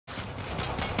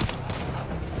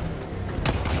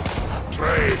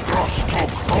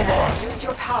Use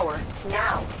your power,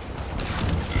 now.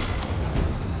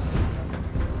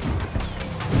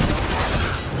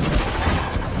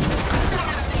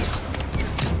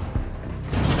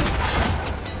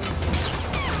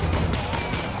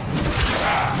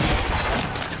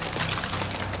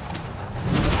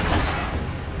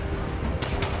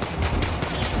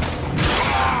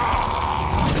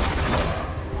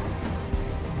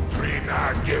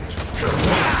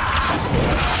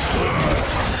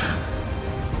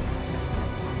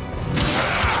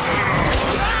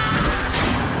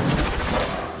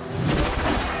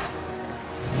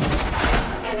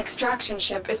 An extraction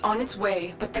ship is on its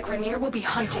way, but the Grineer will be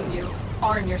hunting you.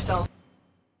 Arm yourself.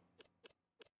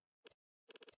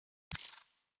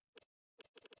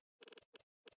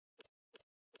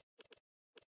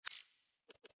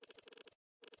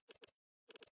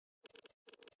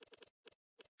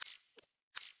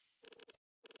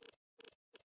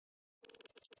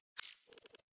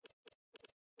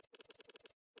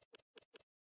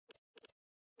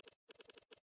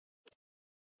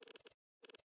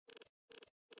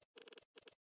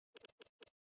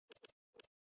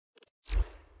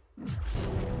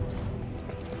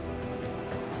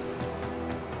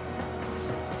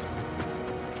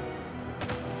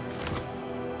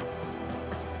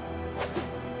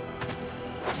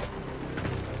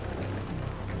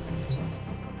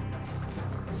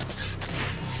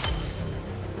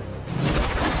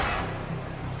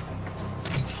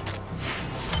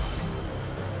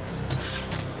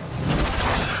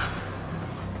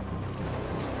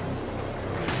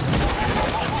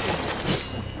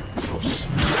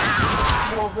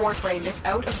 Warframe is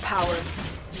out of power.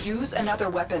 Use another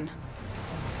weapon.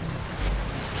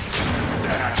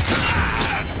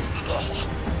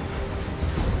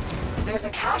 There's a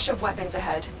cache of weapons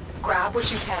ahead. Grab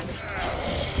what you can.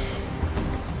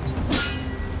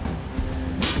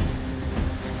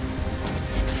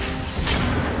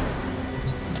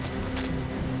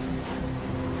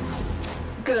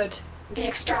 Good. The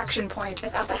extraction point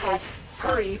is up ahead.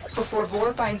 Hurry before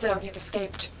Vor finds out you've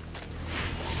escaped.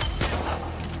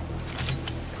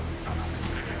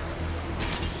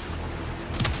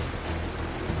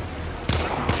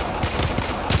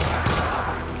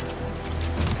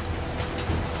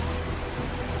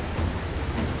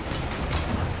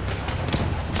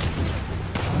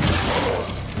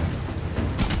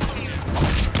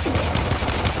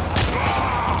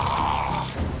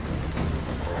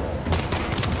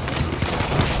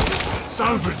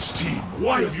 Salvage team,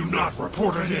 why have you not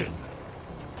reported in?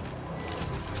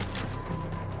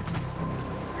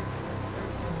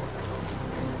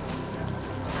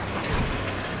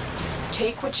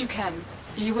 Take what you can.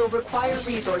 You will require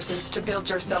resources to build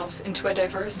yourself into a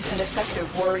diverse and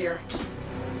effective warrior.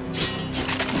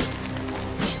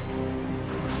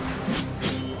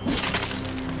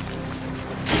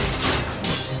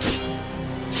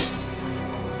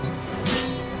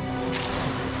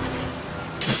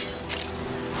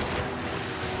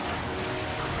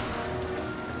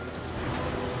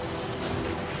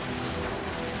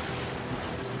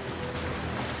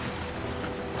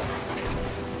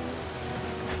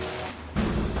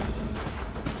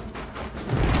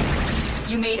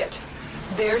 You made it.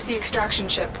 There's the extraction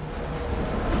ship.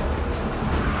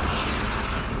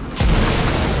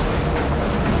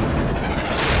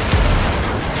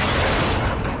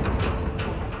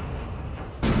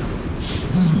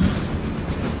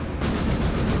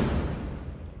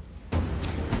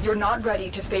 You're not ready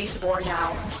to face war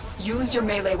now. Use your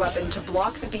melee weapon to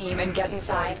block the beam and get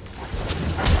inside.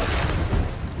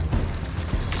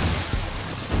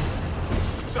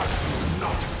 That will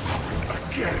not happen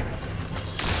again.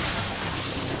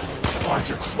 My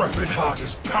decrepit heart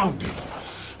is pounding.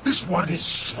 This one is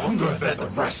stronger than the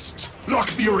rest. Lock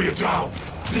the area down.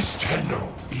 This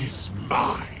Tenno is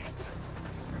mine.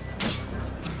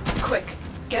 Quick,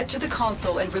 get to the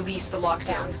console and release the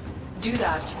lockdown. Do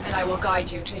that, and I will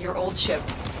guide you to your old ship.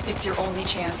 It's your only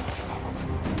chance.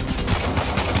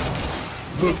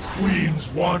 The Queens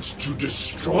want to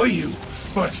destroy you,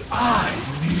 but I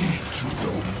need to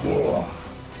know more.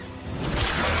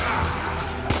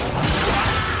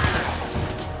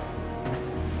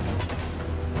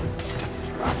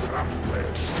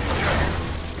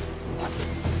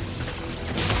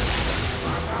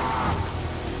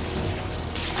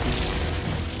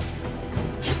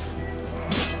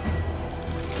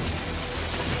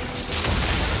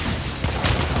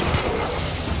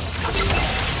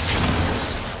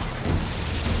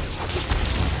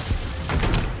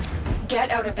 Get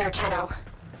out of there, Tenno.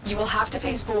 You will have to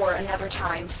face Vor another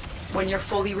time, when you're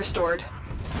fully restored.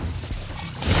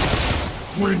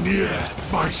 We're near,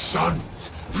 my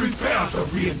sons. Prepare the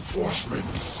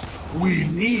reinforcements. We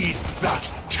need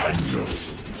that Tenno.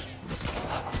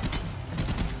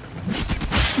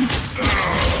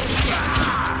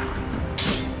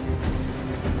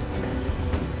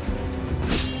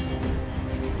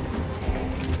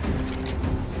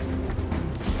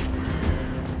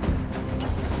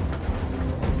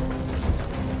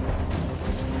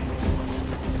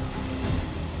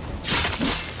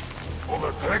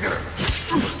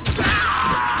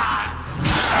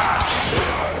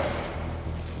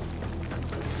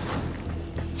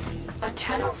 A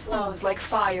Tenno flows like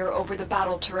fire over the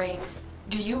battle terrain.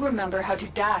 Do you remember how to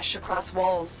dash across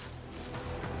walls?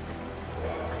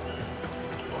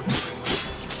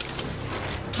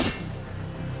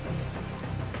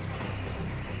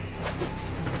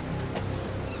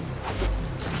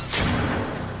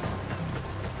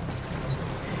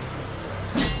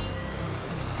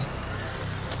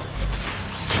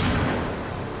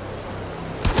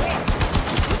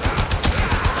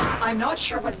 I'm not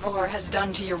sure what VAR has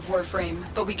done to your Warframe,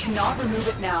 but we cannot remove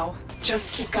it now.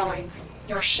 Just keep going.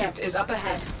 Your ship is up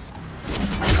ahead.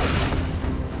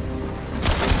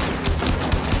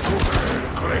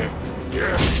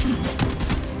 Yeah.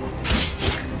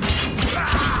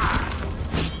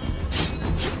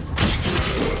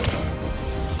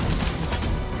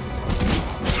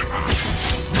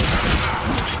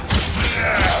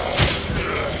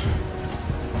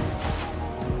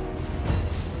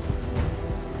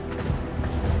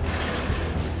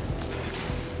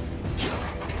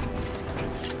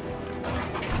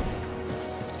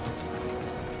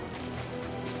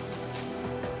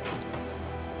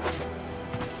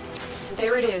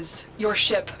 There it is, your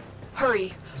ship.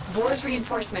 Hurry, Vor's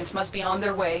reinforcements must be on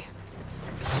their way.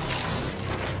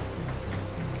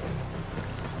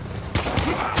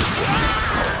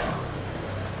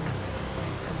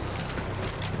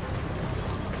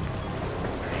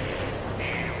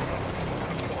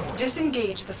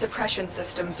 Disengage the suppression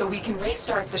system so we can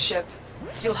restart the ship.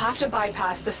 You'll have to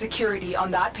bypass the security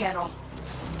on that panel.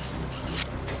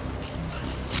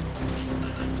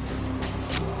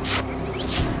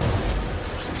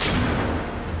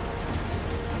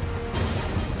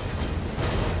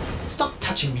 Stop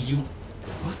touching me, you...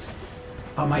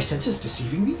 What? Are my senses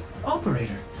deceiving me?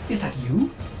 Operator, is that you?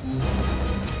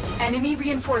 Enemy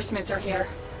reinforcements are here.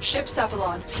 Ship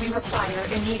Cephalon, we require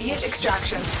immediate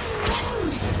extraction.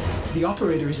 The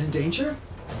operator is in danger?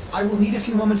 I will need a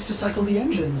few moments to cycle the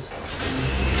engines.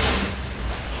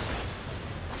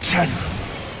 Tenno,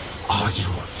 are you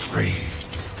afraid?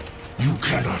 You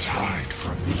cannot hide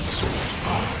from these old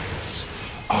eyes.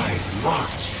 I've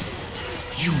marked you.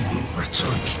 You will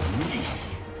return to me.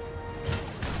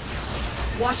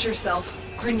 Watch yourself.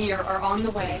 Grineer are on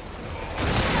the way.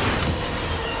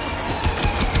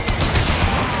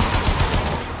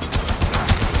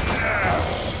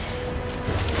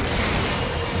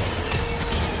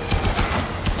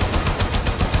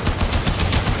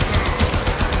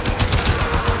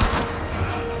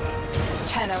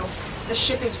 Tenno, the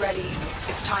ship is ready.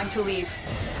 It's time to leave.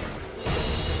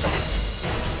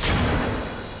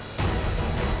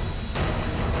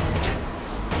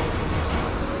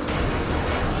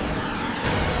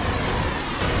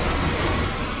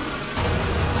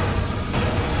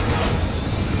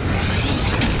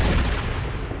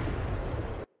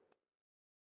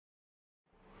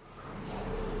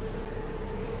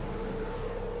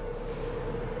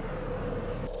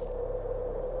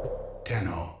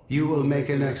 Tenno, you will make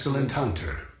an excellent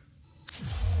hunter.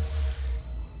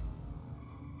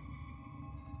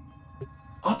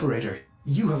 Operator,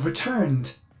 you have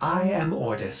returned. I am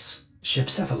Ordis, ship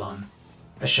Cephalon,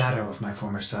 a shadow of my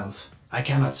former self. I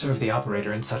cannot serve the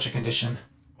operator in such a condition.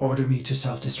 Order me to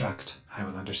self-destruct. I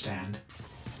will understand.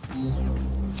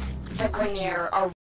 The Grineer are